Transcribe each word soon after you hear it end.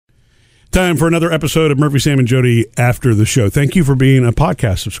Time for another episode of Murphy, Sam, and Jody After the Show. Thank you for being a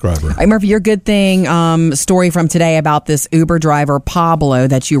podcast subscriber. Hey, Murphy, your good thing story from today about this Uber driver, Pablo,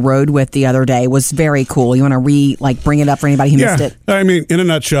 that you rode with the other day was very cool. You want to bring it up for anybody who missed it? I mean, in a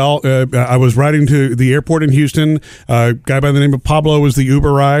nutshell, I was riding to the airport in Houston. A guy by the name of Pablo was the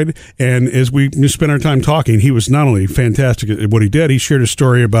Uber ride. And as we spent our time talking, he was not only fantastic at what he did, he shared a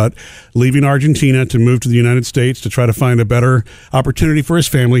story about leaving Argentina to move to the United States to try to find a better opportunity for his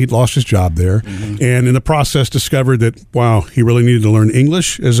family. He'd lost his job there, and in the process discovered that he really needed to learn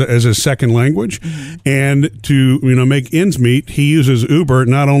English as a second language, and to make ends meet. He uses Uber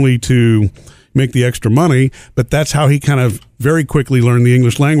not only to make the extra money, but that's how he kind of very quickly learned the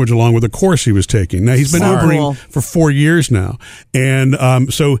English language along with a course he was taking. Now he's been Ubering for 4 years now, and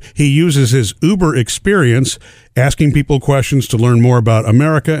so he uses his Uber experience asking people questions to learn more about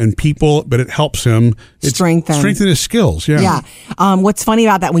America and people, but it helps him strengthen his skills. Yeah. What's funny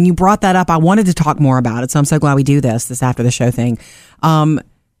about that, when you brought that up, I wanted to talk more about it, so I'm so glad we do this after the show thing.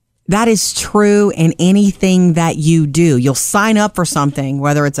 That is true in anything that you do. You'll sign up for something,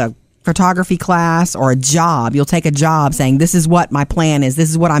 whether it's a photography class or a job. You'll take a job saying, this is what my plan is.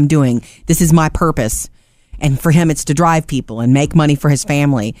 This is what I'm doing. This is my purpose. And for him, it's to drive people and make money for his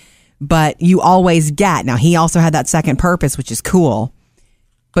family. But you always get, now he also had that second purpose, which is cool,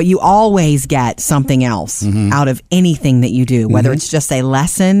 but you always get something else out of anything that you do, whether it's just a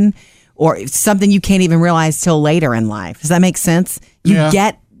lesson or something you can't even realize till later in life. Does that make sense? You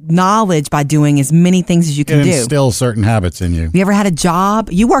get knowledge by doing as many things as you can do. Instill certain habits in you. You ever had a job?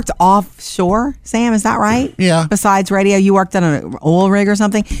 You worked offshore, Sam, is that right? Yeah. Besides radio, you worked on an oil rig or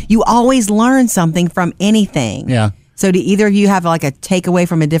something? You always learn something from anything. Yeah. So do either of you have like a takeaway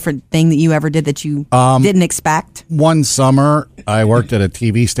from a different thing that you ever did that you didn't expect? One summer, I worked at a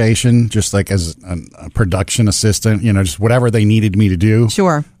TV station just like as a production assistant, just whatever they needed me to do.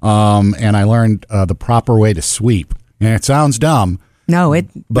 Sure. And I learned the proper way to sweep. And it sounds dumb. No, it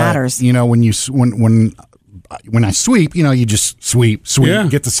matters. When I sweep, you just sweep,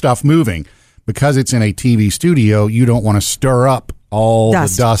 get the stuff moving. Because it's in a TV studio, you don't want to stir up all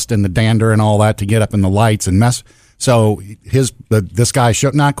the dust and the dander and all that to get up in the lights and mess. So this guy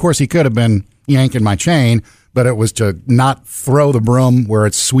showed. Now, of course, he could have been yanking my chain, but it was to not throw the broom where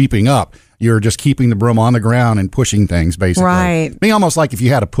it's sweeping up. You're just keeping the broom on the ground and pushing things, basically. Right. Being almost like if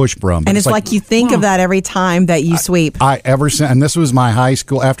you had a push broom. And it's like you think of that every time that you sweep. And this was my high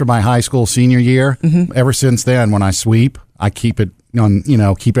school, after my high school senior year. Ever since then, when I sweep, I keep it on,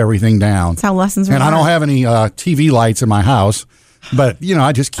 keep everything down. That's how lessons are. And I don't have any TV lights in my house, but,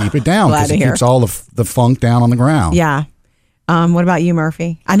 I just keep it down because it keeps all the funk down on the ground. Yeah. What about you,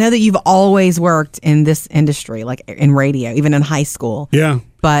 Murphy? I know that you've always worked in this industry, like in radio, even in high school. Yeah.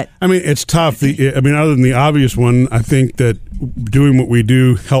 But I mean, it's tough. Other than the obvious one, I think that doing what we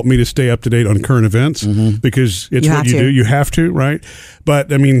do helped me to stay up to date on current events because it's what you do. You have to, right?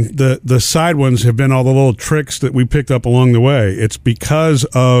 But I mean, the side ones have been all the little tricks that we picked up along the way. It's because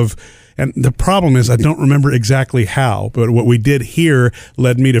of, and the problem is I don't remember exactly how, but what we did here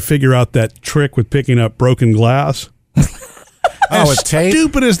led me to figure out that trick with picking up broken glass. As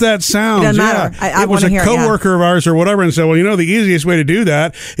stupid as that sounds, it doesn't matter. I it was a coworker of ours or whatever, and said, "Well, the easiest way to do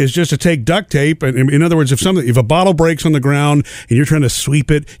that is just to take duct tape. And in other words, if a bottle breaks on the ground and you're trying to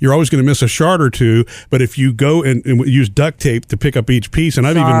sweep it, you're always going to miss a shard or two. But if you go and use duct tape to pick up each piece, and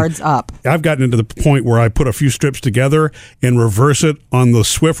I've gotten into the point where I put a few strips together and reverse it on the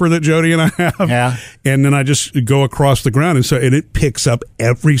Swiffer that Jody and I have, and then I just go across the ground, and it picks up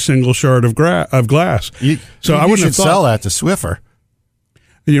every single shard of glass. You should sell that to Swiffer.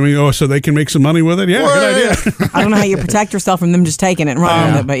 You mean, so they can make some money with it? Yeah, good idea. I don't know how you protect yourself from them just taking it and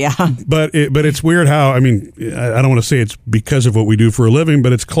running with it, but yeah. But it's weird how, I don't want to say it's because of what we do for a living,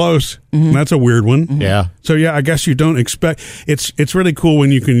 but it's close. And that's a weird one. Yeah. So yeah, I guess you don't expect, it's really cool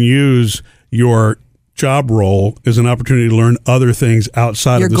when you can use your job role as an opportunity to learn other things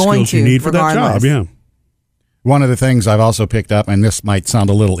outside of the skills you need for that job. Yeah. One of the things I've also picked up, and this might sound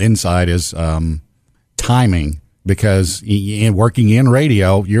a little inside, is timing. Because working in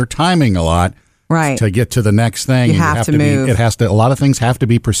radio, you're timing a lot to get to the next thing. You have to move. A lot of things have to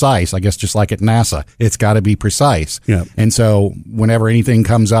be precise. I guess just like at NASA, it's got to be precise. Yeah. And so whenever anything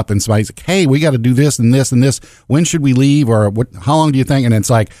comes up and somebody's like, "Hey, we got to do this and this and this. When should we leave? Or how long do you think?" And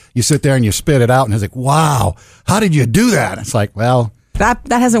it's like you sit there and you spit it out, and it's like, "Wow, how did you do that?" It's like, well. That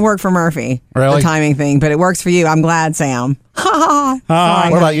hasn't worked for Murphy, really? The timing thing, but it works for you. I'm glad, Sam. What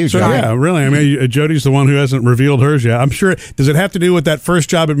about you, Jody? Yeah, really. I mean, Jody's the one who hasn't revealed hers yet. I'm sure. Does it have to do with that first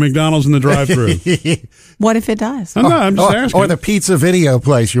job at McDonald's in the drive-thru? What if it does? I'm just asking. Or the pizza video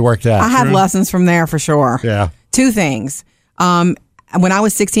place you worked at. I have lessons from there for sure. Yeah. 2 things. when I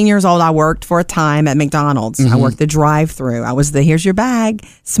was 16 years old, I worked for a time at McDonald's. I worked the drive-through. I was here's your bag,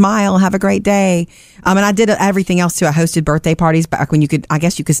 smile, have a great day. And I did everything else too. I hosted birthday parties back when I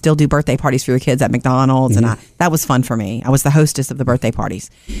guess you could still do birthday parties for your kids at McDonald's. And that was fun for me. I was the hostess of the birthday parties.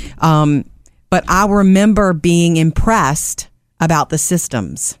 But I remember being impressed about the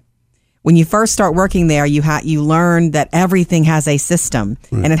systems. When you first start working there, you learn that everything has a system,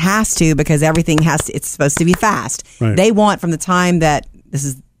 and it has to, because everything it's supposed to be fast. Right. They want, from the time that, this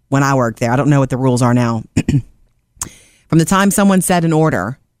is when I worked there, I don't know what the rules are now. From the time someone said an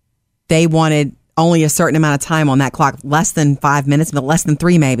order, they wanted only a certain amount of time on that clock, less than 5 minutes, but less than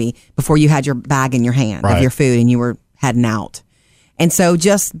 3 maybe, before you had your bag in your hand of your food and you were heading out. And so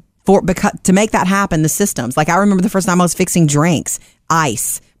just to make that happen, the systems, like I remember the first time I was fixing drinks,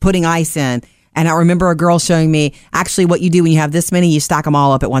 putting ice in. And I remember a girl showing me, actually what you do when you have this many, you stack them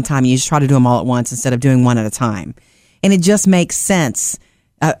all up at one time. And you just try to do them all at once instead of doing one at a time. And it just makes sense.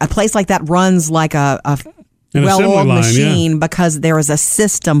 A place like that runs like a well-oiled machine because there is a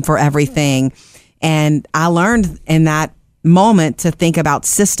system for everything. And I learned in that moment to think about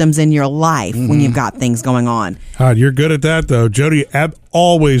systems in your life when you've got things going on. You're good at that, though. Jody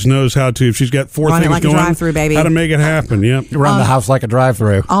always knows how to, if she's got 4 things like going, a drive-through, baby. How to make it happen. Yep. You run the house like a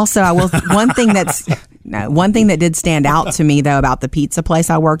drive-through. Also, one thing that did stand out to me, though, about the pizza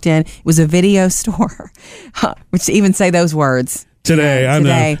place I worked in was a video store, which even say those words. Today, I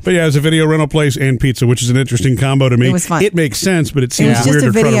know. But it's a video rental place and pizza, which is an interesting combo to me. It was fun. It makes sense, but it seems weird to try to run. It was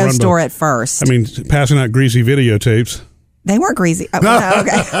just a video store at first. I mean, passing out greasy videotapes. They weren't greasy. Oh, no,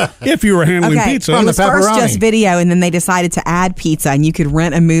 okay. If you were handling pizza. It was first just video, and then they decided to add pizza, and you could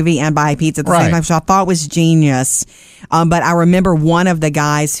rent a movie and buy pizza at the same time, which I thought was genius. But I remember one of the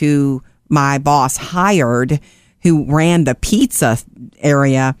guys who my boss hired, who ran the pizza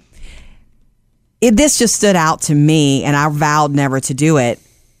area, this just stood out to me, and I vowed never to do it.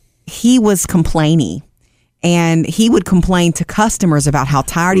 He was complaining. And he would complain to customers about how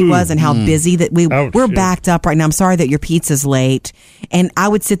tired he was and how busy that we're backed up right now. I'm sorry that your pizza's late. And I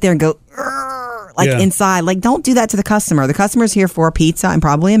would sit there and go, inside, like, don't do that to the customer. The customer's here for a pizza and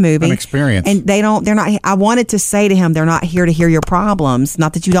probably a movie. An experience. And I wanted to say to him, they're not here to hear your problems.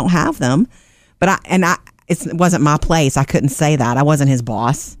 Not that you don't have them, but it wasn't my place. I couldn't say that. I wasn't his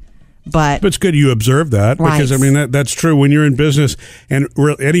boss. But it's good you observe that, because I mean that's true. When you're in business, and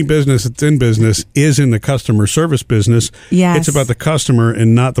any business that's in business is in the customer service business. Yes. It's about the customer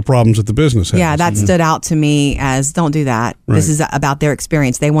and not the problems that the business has. Yeah, that stood out to me as, don't do that. Right. This is about their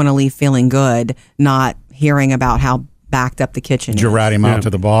experience. They want to leave feeling good, not hearing about how backed up the kitchen. Did you rat him out to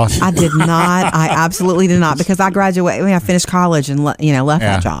the boss? I did not. I absolutely did not, because I graduated. I finished college and left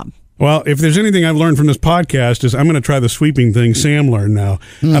that job. Well, if there's anything I've learned from this podcast is I'm going to try the sweeping thing Sam learned now.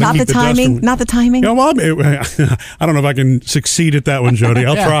 Not the timing. Yeah, well, I don't know if I can succeed at that one, Jody.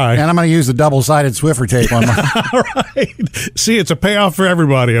 I'll try. And I'm going to use the double-sided Swiffer tape on my... All right. See, it's a payoff for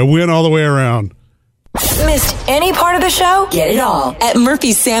everybody. A win all the way around. Missed any part of the show? Get it all at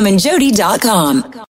murphysamandjody.com.